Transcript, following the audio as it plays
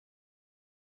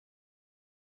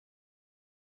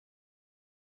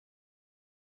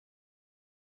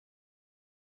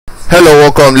Hello,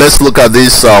 welcome. Let's look at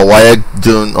this Waec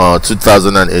June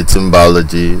 2018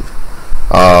 biology.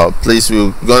 Please,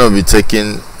 we're going to be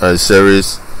taking a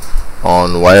series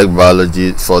on Waec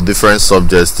biology for different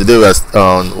subjects. Today we are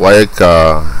on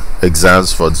Waec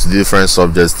exams for different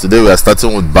subjects. Today we are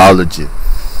starting with biology.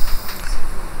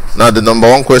 Now, the number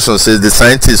one question says the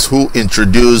scientist who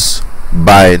introduced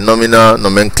binomial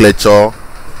nomenclature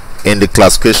in the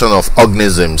classification of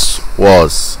organisms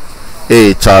was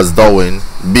A. Charles Darwin,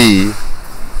 B.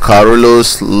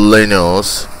 Carolus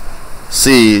Linnaeus,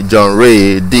 C. John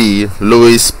Ray, D.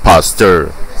 Louis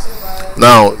Pasteur.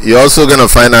 Now you're also going to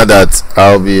find out that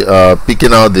I'll be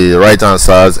picking out the right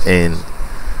answers and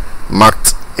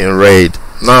marked in red.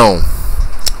 Now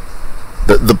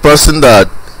the person that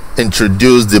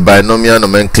introduced the binomial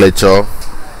nomenclature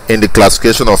in the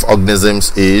classification of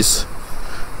organisms is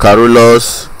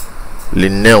Carolus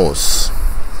Linnaeus.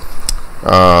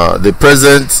 The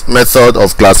present method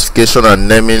of classification and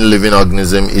naming living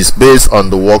organism is based on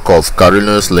the work of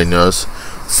Carolus Linnaeus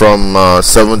from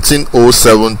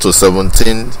 1707 to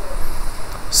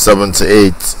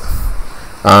 1778,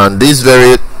 and this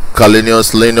very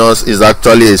Carolus Linnaeus is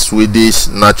actually a Swedish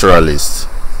naturalist.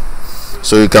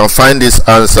 So you can find this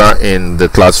answer in the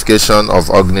classification of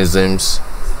organisms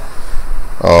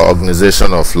or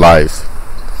organization of life.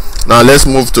 Now let's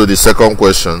move to the second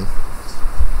question.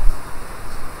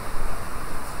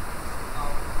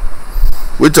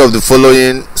 Which of the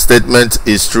following statement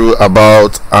is true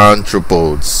about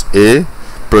arthropods? A.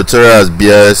 Proteus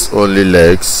bears only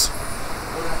legs.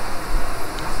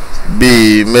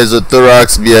 B.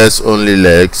 Mesothorax bears only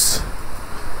legs.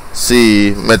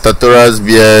 C. Metathorax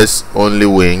bears only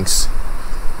wings.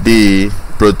 D.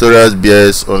 Proteus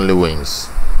bears only wings.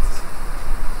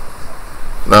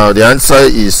 Now the answer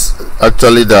is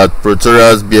actually that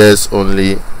Proteus bears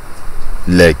only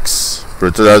legs.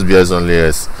 Proteus bears only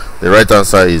legs. The right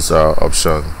answer is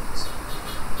option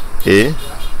A.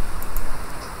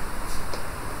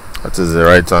 That is the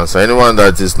right answer. Anyone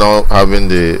that is not having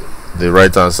the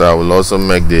right answer will also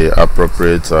make the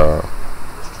appropriate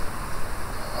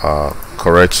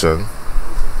correction.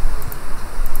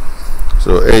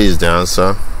 So A is the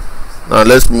answer. Now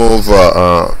let's move.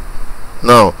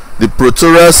 Now the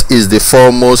proteus is the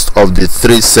foremost of the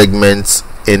three segments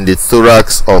in the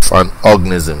thorax of an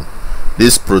organism.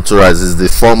 This proteus is the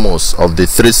foremost of the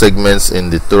three segments in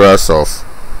the thorax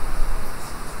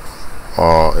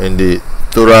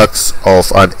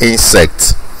of an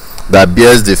insect that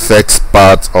bears the first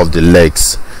part of the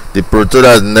legs. The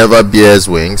proteus never bears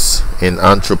wings in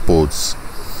arthropods.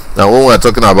 Now when we are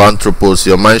talking about arthropods,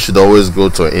 your mind should always go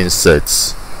to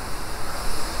insects.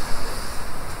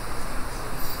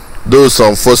 Though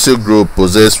some fossil group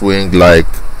possess wing-like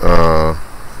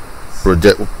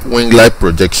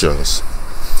projections.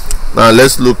 Now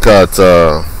let's look at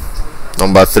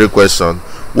number 3 question.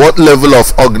 What level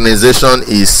of organization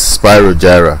is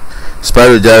Spirogyra?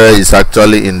 Spirogyra is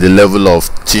actually in the level of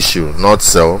tissue, not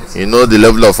cell. You know the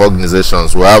level of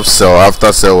organizations. We have cell,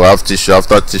 after cell we have tissue,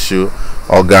 after tissue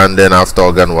organ, then after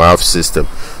organ we have system.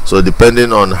 So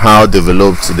depending on how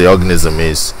developed the organism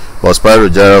is, but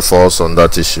Spirogyra falls on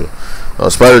that tissue. Now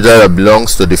Spirogyra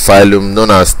belongs to the phylum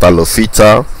known as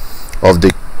Talophyta of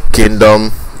the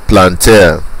kingdom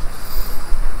Plantae.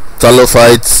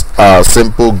 Talophytes are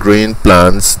simple green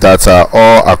plants that are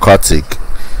all aquatic.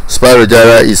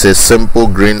 Spirogyra is a simple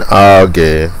green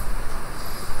algae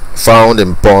found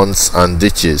in ponds and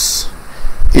ditches.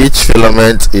 Each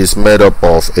filament is made up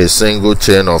of a single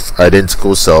chain of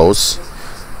identical cells.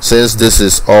 Since this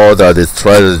is all that the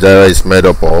Spirogyra is made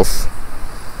up of,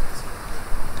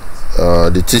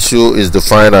 the tissue is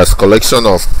defined as collection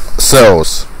of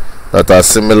cells that are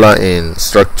similar in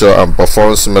structure and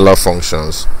perform similar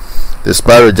functions. The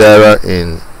Spirogyra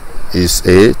is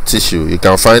a tissue. You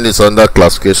can find it under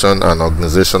classification and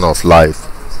organization of life.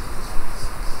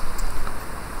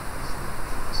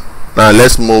 Now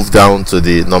let's move down to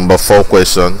the number 4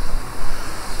 question.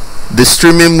 The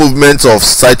streaming movement of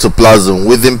cytoplasm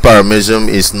within paramecium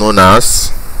is known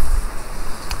as,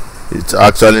 it's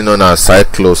actually known as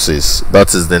cyclosis.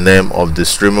 That is the name of the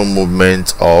streaming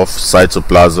movement of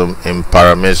cytoplasm in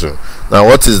paramecium. Now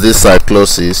what is this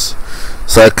cyclosis?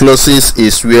 Cyclosis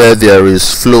is where there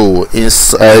is flow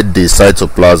inside the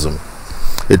cytoplasm.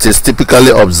 It is typically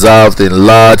observed in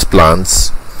large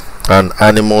plants and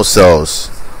animal cells.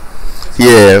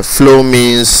 Here, flow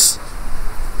means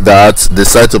that the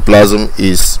cytoplasm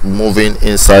is moving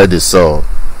inside the cell.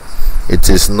 It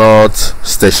is not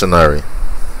stationary.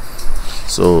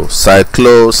 So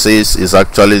cyclosis is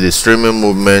actually the streaming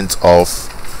movement of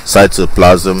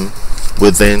cytoplasm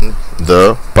within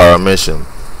the paramecium.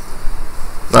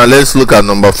 Now let's look at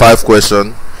number 5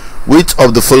 question. Which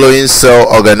of the following cell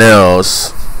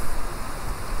organelles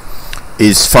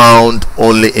is found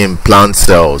only in plant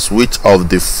cells? Which of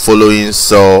the following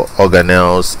cell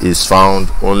organelles is found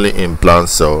only in plant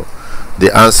cell?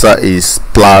 The answer is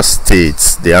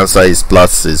plastids. The answer is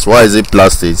plastids. Why is it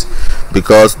plastids?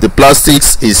 Because the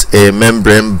plastids is a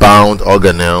membrane bound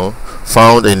organelle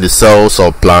found in the cells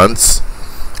of plants,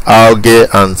 algae,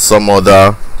 and some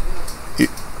other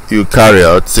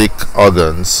eukaryotic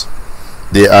organs.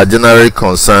 They are generally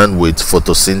concerned with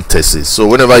photosynthesis. So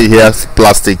whenever you hear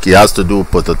plastic, it has to do with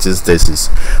photosynthesis,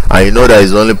 and you know that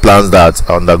it's only plants that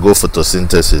undergo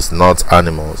photosynthesis, not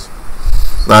animals.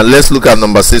 Now let's look at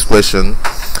number 6 question.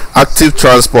 Active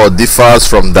transport differs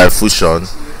from diffusion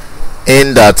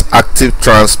in that active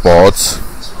transport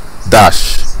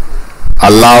dash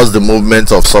allows the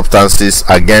movement of substances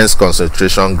against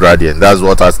concentration gradient. That's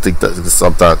what active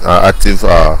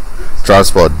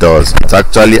transport does. It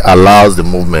actually allows the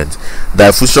movement.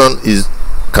 Diffusion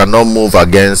cannot move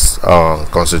against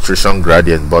concentration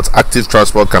gradient, but active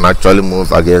transport can actually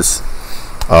move against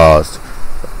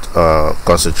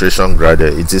concentration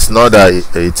gradient. It is not that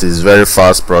it is very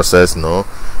fast process. No,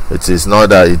 it is not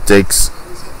that it takes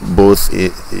both.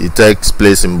 It takes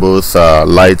place in both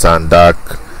light and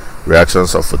dark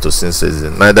reactions of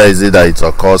photosynthesis. Neither is it that it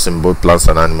occurs in both plants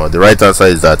and animals. The right answer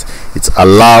is that it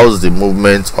allows the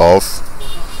movement of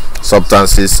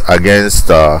substances against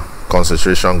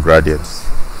concentration gradients.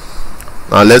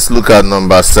 Now let's look at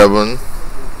number 7.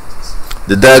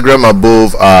 The diagram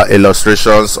above are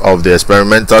illustrations of the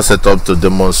experimental setup to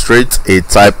demonstrate a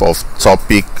type of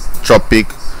tropic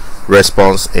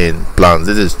response in plants.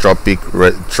 This is tropic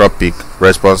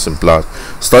response in plants.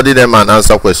 Study them and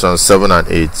answer questions 7 and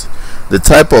 8. The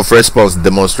type of response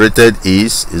demonstrated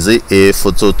is it A,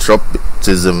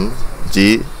 phototropism,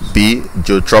 B,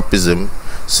 geotropism,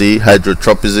 C,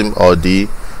 hydrotropism, or D,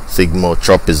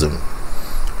 thigmotropism?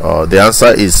 The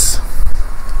answer is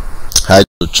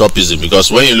hydrotropism,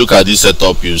 because when you look at this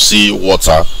setup, you see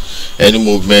water. Any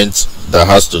movement that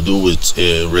has to do with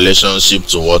a relationship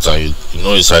to water, you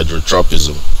know it's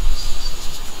hydrotropism.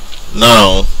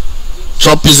 Now,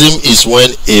 tropism is when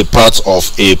a part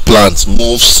of a plant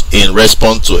moves in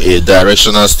response to a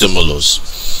directional stimulus.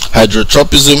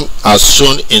 Hydrotropism, as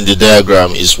shown in the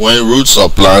diagram, is when roots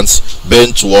of plants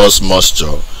bend towards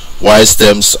moisture while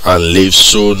stems and leaves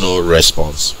show no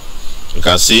response. You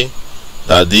can see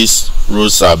that these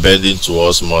roots are bending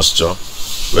towards moisture,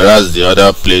 whereas the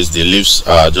other place the leaves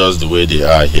are just the way they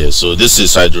are here. So this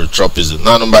is hydrotropism.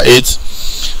 Now number 8,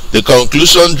 the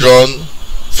conclusion drawn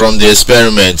from the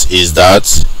experiment is that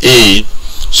A,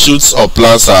 shoots of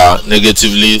plants are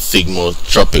negatively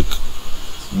thigmotropic,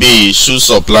 B, shoots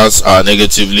of plants are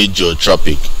negatively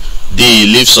geotropic, D,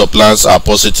 leaves of plants are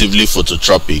positively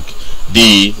phototropic,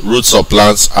 D, roots of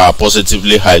plants are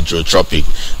positively hydrotropic.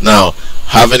 Now,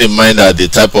 having in mind that the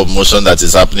type of motion that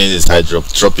is happening is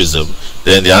hydrotropism,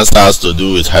 then the answer has to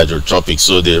do with hydrotropic.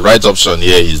 So the right option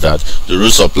here is that the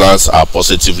roots of plants are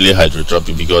positively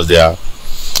hydrotropic because they are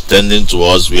tending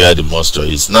towards where the moisture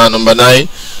is. Now number 9,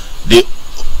 the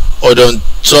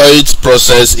odontoid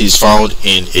process is found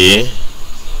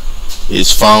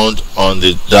on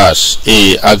the dash: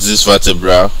 A, axis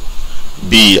vertebra,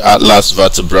 B, atlas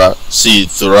vertebra, C,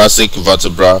 thoracic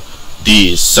vertebra,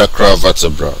 D, sacral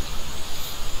vertebra.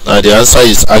 Now the answer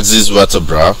is axis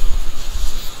vertebra,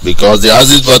 because the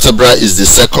axis vertebra is the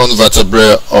second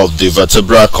vertebra of the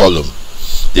vertebral column.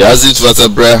 The axis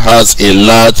vertebra has a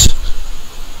large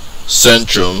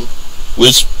centrum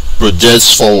which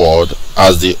projects forward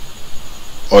as the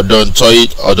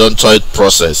odontoid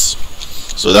process.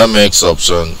 So that makes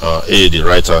option A the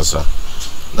right answer.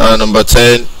 Now number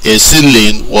 10, a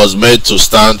seedling was made to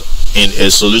stand in a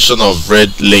solution of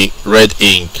red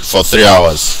ink for 3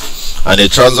 hours, and a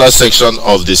transverse section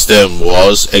of the stem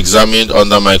was examined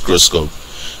under microscope.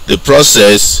 The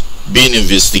process being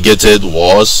investigated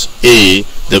was A,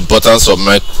 the importance of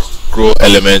micro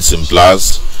elements in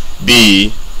plants,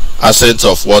 B, ascent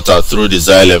of water through the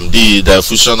xylem, D,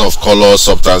 diffusion of color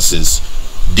substances,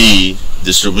 D,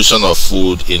 distribution of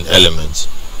food in elements.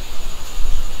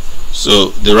 So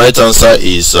the right answer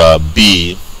is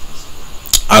B,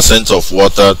 ascent of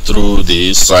water through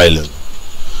the xylem.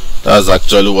 That's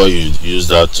actually what you use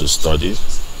that to study,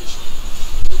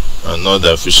 and not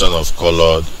diffusion of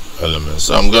colored elements.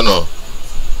 So I'm gonna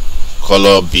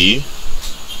color B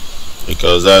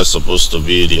because that's supposed to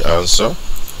be the answer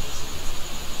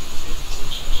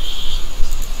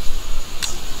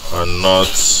and not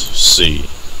C.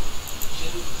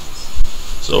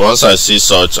 So once I see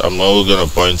such, I'm always going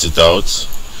to point it out.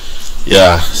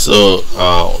 Yeah, so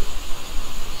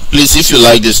Please, if you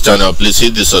like this channel, please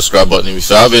hit the subscribe button. If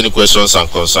you have any questions and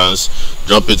concerns,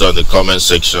 drop it on the comment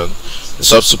section. In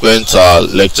subsequent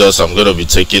lectures, I'm going to be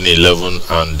taking 11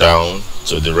 and down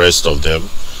to the rest of them.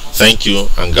 Thank you,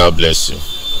 and God bless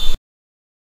you.